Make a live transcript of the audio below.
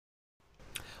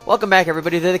Welcome back,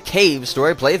 everybody, to the Cave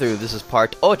Story playthrough. This is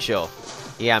part 8.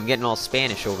 Yeah, I'm getting all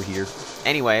Spanish over here.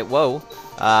 Anyway, whoa.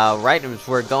 Right as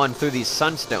we're going through these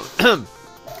sunstone...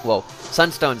 whoa.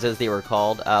 Sunstones, as they were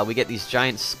called, we get these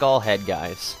giant skull head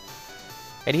guys.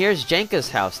 And here's Jenka's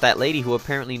house, that lady who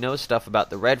apparently knows stuff about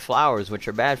the red flowers, which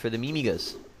are bad for the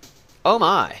Mimigas. Oh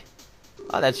my.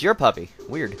 Oh, that's your puppy.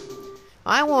 Weird.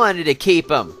 I wanted to keep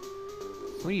him.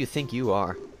 Who do you think you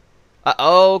are?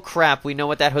 Oh crap, we know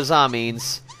what that huzzah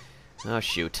means. Oh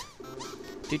shoot.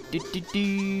 What do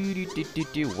you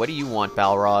want,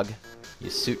 Balrog? You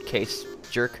suitcase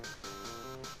jerk.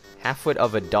 Half-wit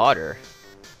of a daughter.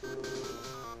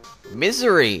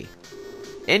 Misery!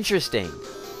 Interesting.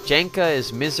 Jenka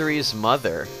is Misery's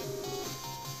mother.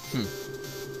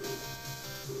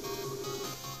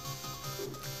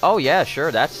 Oh yeah,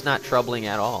 sure, that's not troubling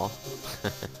at all.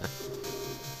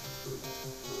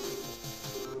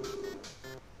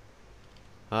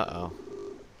 Uh-oh.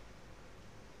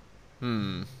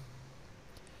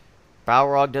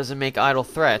 Balrog doesn't make idle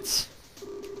threats.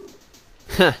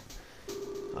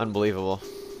 Unbelievable.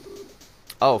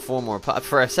 Oh, 4 more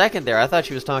for a second there, I thought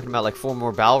she was talking about like 4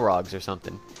 more Balrogs or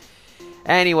something.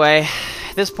 Anyway,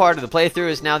 this part of the playthrough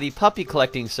is now the puppy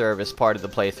collecting service part of the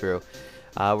playthrough.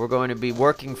 We're going to be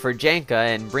working for Jenka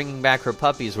and bringing back her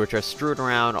puppies, which are strewn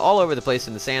around all over the place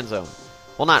in the sand zone.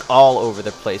 Well, not all over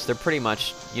the place. They're pretty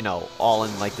much, you know, all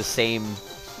in like the same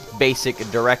basic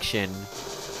direction.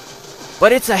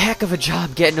 But it's a heck of a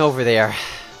job getting over there.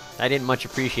 I didn't much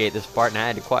appreciate this part, and I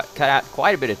had to cut out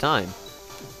quite a bit of time.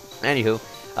 Anywho,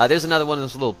 there's another one of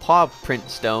those little paw print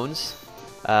stones.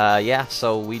 Yeah,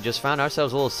 so we just found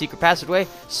ourselves a little secret passageway.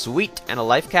 Sweet, and a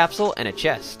life capsule, and a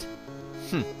chest.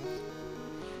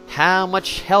 How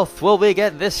much health will we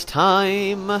get this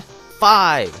time?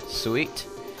 5. Sweet.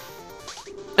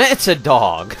 It's a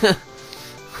dog.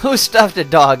 Who stuffed a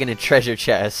dog in a treasure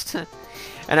chest?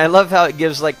 And I love how it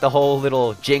gives like the whole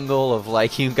little jingle of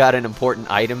like you got an important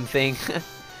item thing.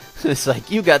 It's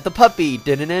like you got the puppy.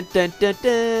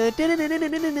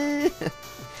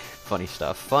 Funny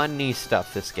stuff. Funny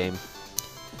stuff, this game.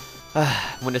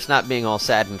 When it's not being all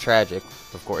sad and tragic,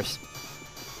 of course.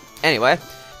 Anyway,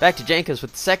 back to Jenka's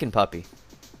with the second puppy.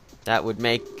 That would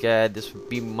make this would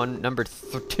be number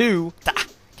 2.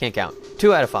 Can't count.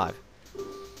 2 out of 5.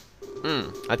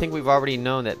 I think we've already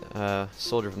known that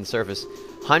Soldier from the Surface.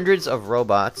 Hundreds of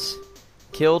robots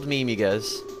killed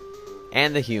Mimigas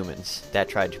and the humans that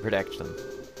tried to protect them.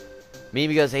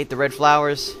 Mimigas ate the red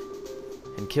flowers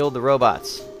and killed the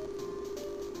robots.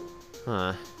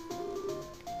 Huh.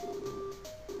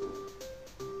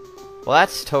 Well,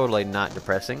 that's totally not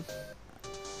depressing.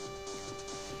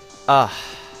 Now,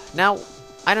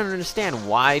 I don't understand.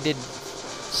 Why did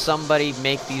somebody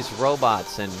make these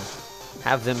robots and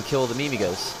have them kill the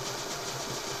Mimigas?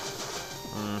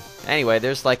 Anyway,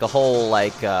 there's like a whole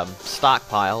like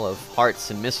stockpile of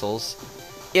hearts and missiles.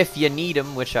 If you need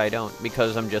them, which I don't,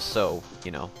 because I'm just so,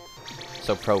 you know,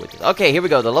 so pro with it. Okay, here we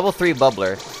go, the level 3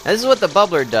 bubbler. Now, this is what the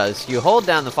bubbler does. You hold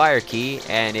down the fire key,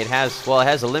 and it has, well, it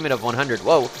has a limit of 100.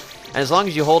 Whoa. And as long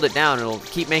as you hold it down, it'll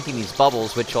keep making these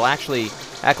bubbles, which will actually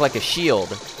act like a shield.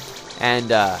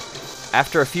 And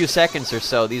after a few seconds or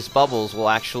so, these bubbles will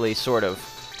actually sort of,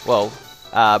 whoa,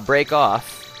 break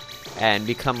off and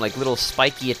become like little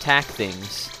spiky attack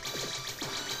things.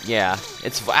 Yeah,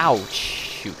 it's, ouch,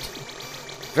 shoot.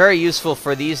 Very useful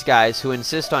for these guys who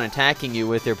insist on attacking you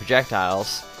with their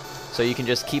projectiles. So you can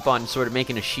just keep on sort of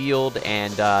making a shield,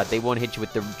 and they won't hit you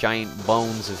with their giant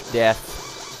bones of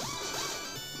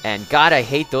death. And God, I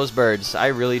hate those birds. I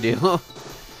really do.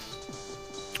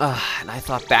 And I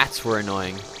thought bats were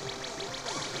annoying.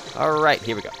 Alright,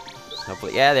 here we go.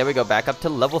 Hopefully, yeah, there we go. Back up to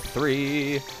level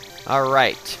 3.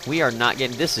 Alright, we are not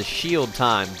getting... This is shield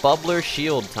time. Bubbler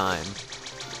shield time.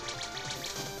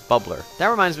 Bubbler. That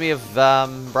reminds me of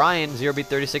Brian,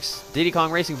 0B36 Diddy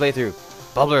Kong Racing playthrough.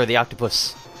 Bubbler the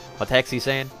octopus. What the heck's he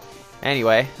saying?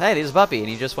 Anyway, hey, there's a puppy, and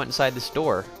he just went inside this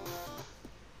door.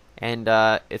 And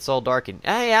it's all darkened.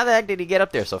 Hey, how the heck did he get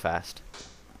up there so fast?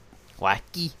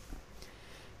 Wacky.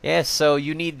 Yeah, so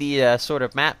you need the sort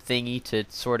of map thingy to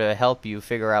sort of help you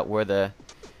figure out where the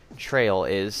trail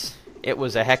is. It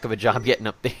was a heck of a job getting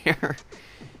up there.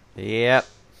 Yep.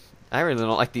 I really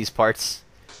don't like these parts.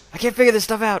 I can't figure this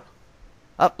stuff out.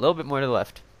 Up, a little bit more to the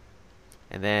left.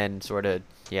 And then sort of,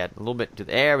 yeah, a little bit to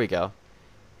the, there we go.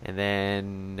 And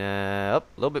then up,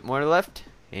 a little bit more to the left.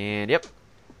 And yep.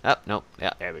 Up, nope.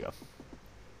 Yeah, there we go.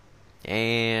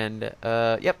 And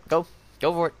yep, go.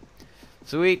 Go for it.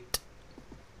 Sweet.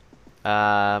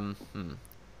 Nope.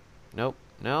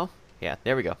 No? Yeah,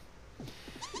 there we go.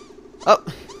 Oh,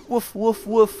 woof, woof,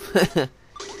 woof.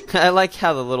 I like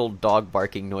how the little dog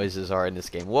barking noises are in this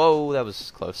game. Whoa, that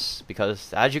was close.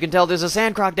 Because, as you can tell, there's a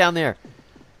sand croc down there.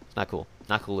 It's not cool.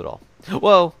 Not cool at all.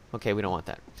 Whoa. Okay, we don't want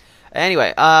that.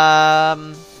 Anyway,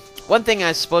 one thing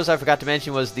I suppose I forgot to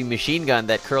mention was the machine gun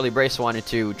that Curly Brace wanted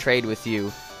to trade with you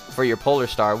for your Polar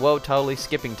Star. Whoa, totally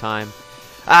skipping time.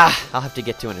 I'll have to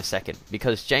get to in a second.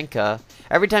 Because Jenka,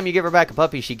 every time you give her back a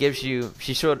puppy, she gives you...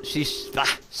 She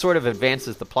sort of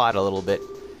advances the plot a little bit.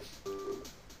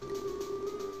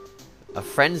 A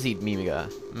frenzied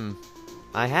Mimiga.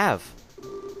 I have.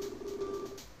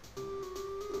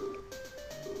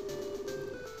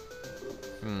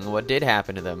 What did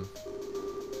happen to them?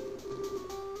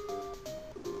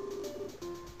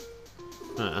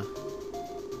 Huh.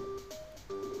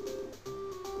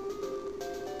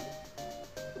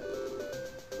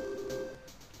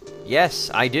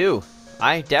 Yes, I do.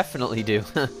 I definitely do.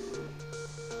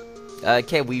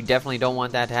 Okay, we definitely don't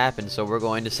want that to happen, so we're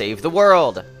going to save the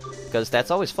world. Because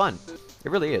that's always fun.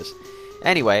 It really is.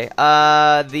 Anyway,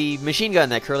 the machine gun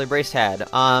that Curly Brace had.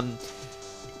 I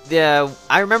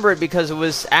remember it because it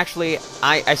was actually...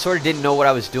 I sort of didn't know what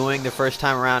I was doing the first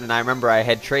time around, and I remember I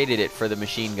had traded it for the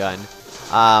machine gun.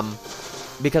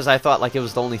 Because I thought like it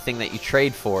was the only thing that you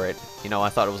trade for it. You know, I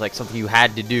thought it was like something you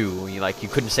had to do. You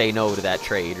couldn't say no to that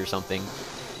trade or something.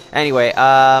 Anyway,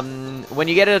 when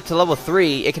you get it up to level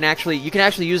 3, you can actually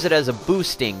use it as a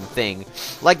boosting thing.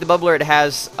 Like the bubbler, it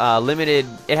has limited.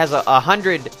 It has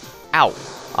 100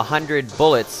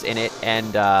 bullets in it,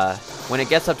 and when it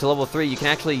gets up to level 3, you can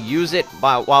actually use it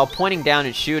while pointing down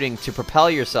and shooting to propel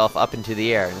yourself up into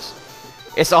the air.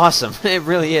 It's awesome. It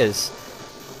really is.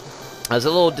 I was a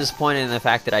little disappointed in the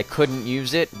fact that I couldn't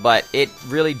use it, but it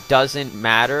really doesn't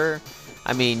matter.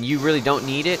 I mean, you really don't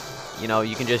need it. You know,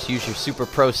 you can just use your super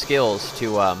pro skills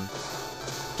to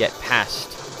get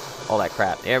past all that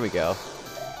crap. There we go.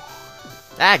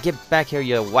 Get back here,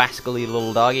 you wascally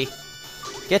little doggy.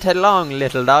 Get along,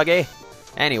 little doggy.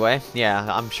 Anyway, yeah,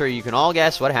 I'm sure you can all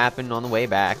guess what happened on the way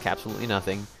back. Absolutely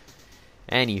nothing.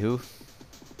 Anywho.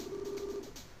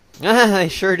 They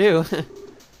sure do.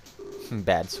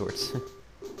 Bad sorts.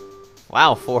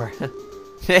 Wow, 4.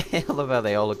 I love how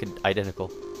they all look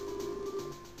identical.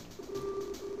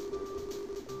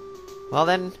 Well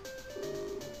then,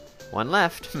 one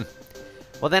left.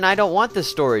 Well then, I don't want the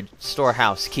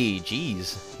storehouse key.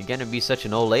 Jeez, you're gonna be such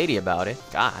an old lady about it.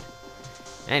 God.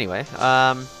 Anyway,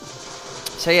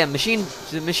 so yeah,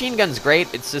 the machine gun's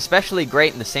great. It's especially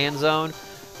great in the sand zone.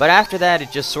 But after that,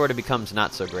 it just sort of becomes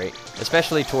not so great.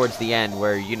 Especially towards the end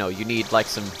where, you know, you need, like,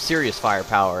 some serious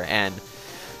firepower. And,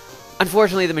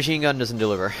 unfortunately, the machine gun doesn't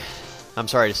deliver. I'm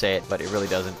sorry to say it, but it really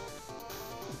doesn't.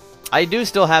 I do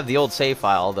still have the old save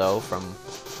file, though, from,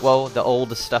 well, the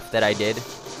old stuff that I did.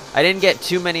 I didn't get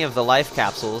too many of the life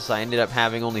capsules. I ended up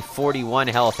having only 41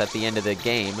 health at the end of the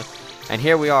game. And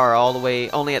here we are all the way,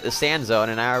 only at the sand zone,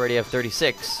 and I already have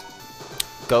 36.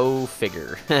 Go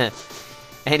figure.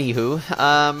 Anywho,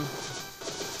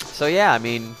 so yeah, I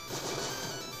mean,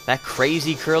 that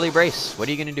crazy Curly Brace, what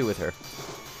are you gonna do with her?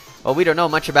 Well, we don't know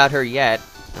much about her yet.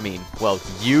 I mean, well,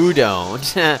 you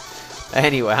don't.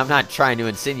 Anyway, I'm not trying to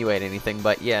insinuate anything,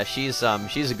 but yeah, she's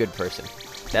a good person.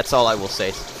 That's all I will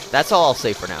say. That's all I'll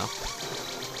say for now.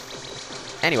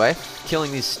 Anyway,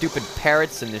 killing these stupid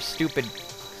parrots and their stupid,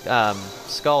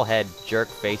 skull head, jerk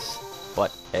face,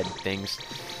 butt head things.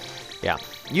 Yeah.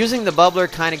 Using the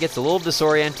bubbler kind of gets a little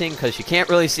disorienting because you can't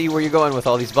really see where you're going with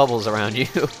all these bubbles around you.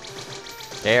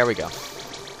 There we go.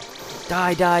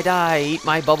 Die, die, die. Eat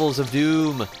my bubbles of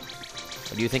doom.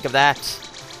 What do you think of that?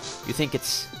 You think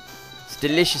it's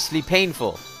deliciously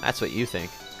painful. That's what you think.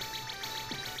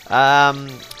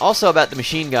 Also about the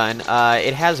machine gun,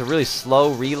 it has a really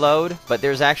slow reload, but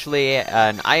there's actually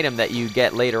an item that you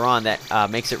get later on that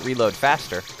makes it reload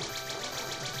faster.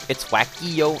 It's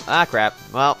wacky, yo. Ah, crap.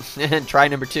 Well, try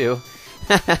number 2.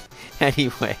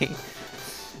 Anyway.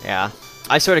 Yeah.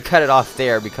 I sort of cut it off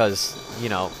there because, you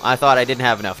know, I thought I didn't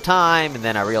have enough time, and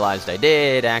then I realized I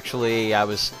did. Actually, I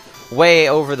was way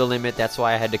over the limit. That's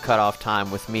why I had to cut off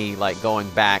time with me, like, going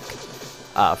back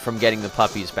from getting the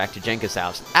puppies back to Jenka's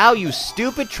house. Ow, you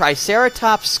stupid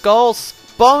Triceratops skull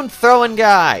bone-throwing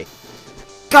guy!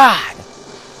 God!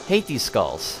 Hate these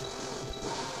skulls.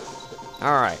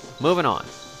 Alright, moving on.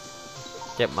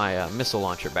 Get my missile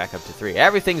launcher back up to 3.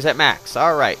 Everything's at max.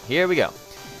 Alright, here we go.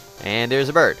 And there's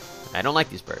a bird. I don't like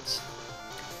these birds.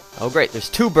 Oh great, there's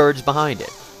 2 birds behind it.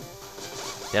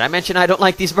 Did I mention I don't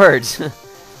like these birds? They're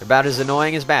about as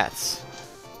annoying as bats.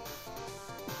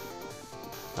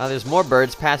 Oh, there's more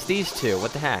birds past these 2.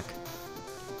 What the heck?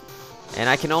 And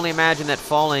I can only imagine that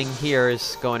falling here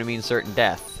is going to mean certain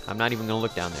death. I'm not even going to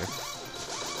look down there.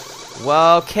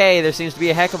 Well, okay, there seems to be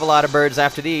a heck of a lot of birds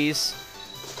after these.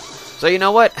 So you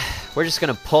know what? We're just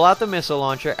going to pull out the missile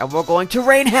launcher, and we're going to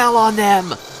rain hell on them!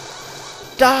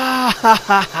 Da ha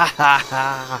ha ha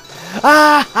ha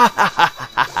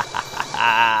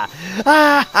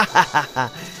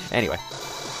ha. Anyway,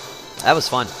 that was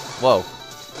fun. Whoa.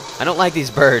 I don't like these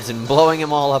birds, and blowing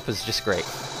them all up is just great.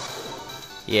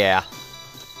 Yeah.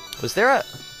 Was there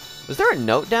a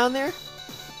note down there?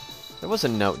 There was a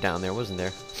note down there, wasn't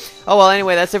there? Oh, well,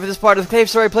 anyway, that's it for this part of the Cave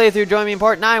Story playthrough. Join me in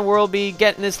part 9, where we'll be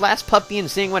getting this last puppy and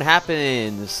seeing what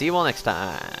happens. See you all next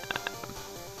time.